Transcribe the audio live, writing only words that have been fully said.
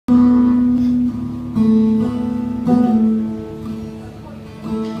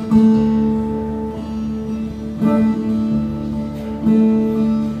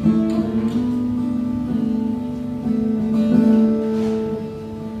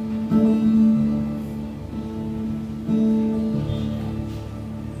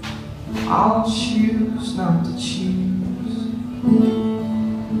I'll choose not to choose.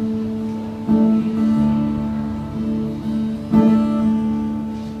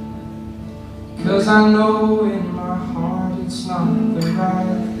 'Cause I know in my heart it's not the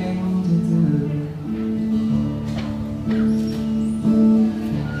right thing to do.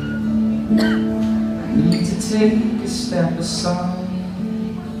 I need to take a step aside.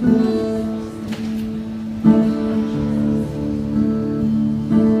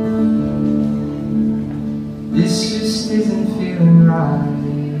 This just isn't feeling right.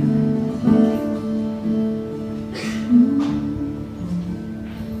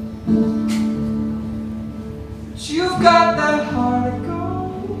 But you've got that heart of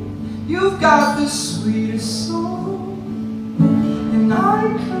gold, you've got the sweetest soul, and I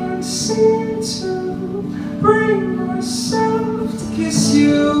can't seem to bring myself to kiss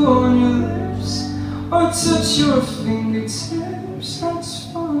you on your lips or touch your fingertips. That's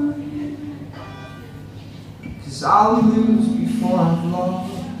fine, 'cause I'll lose before I've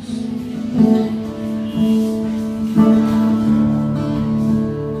lost.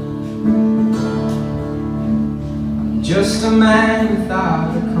 I'm just a man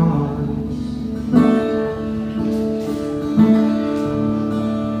without a cause,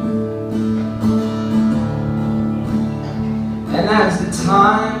 and as the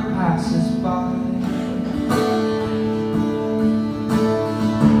time passes by,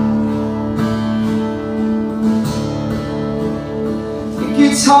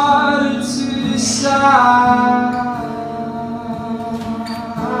 it's harder to decide.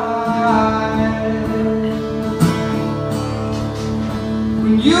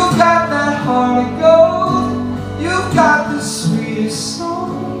 When you've got that heart of gold, you've got the sweetest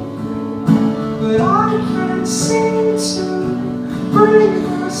soul, but I can't seem to bring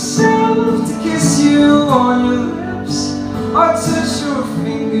myself to kiss you on your lips or touch your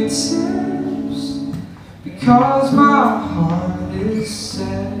fingertips, because my heart is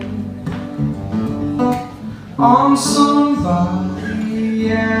set on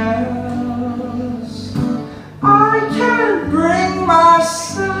somebody else. I can't bring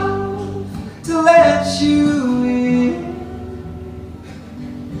myself to let you in.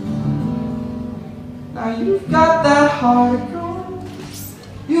 Now you've got that heart of gold,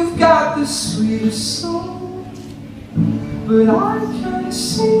 you've got the sweetest soul, but I can't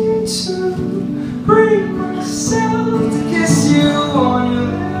seem to bring myself to kiss you on your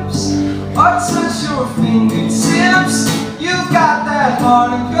lips or touch your fingertips. You've got that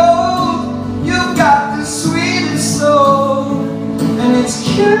heart of gold, you've got the sweetest soul, and it's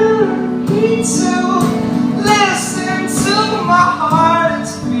killing me to listen to my heart.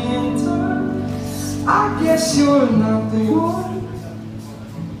 It's being done. I guess you're not the one.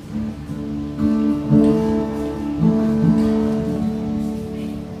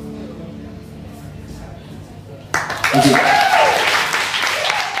 Thank you.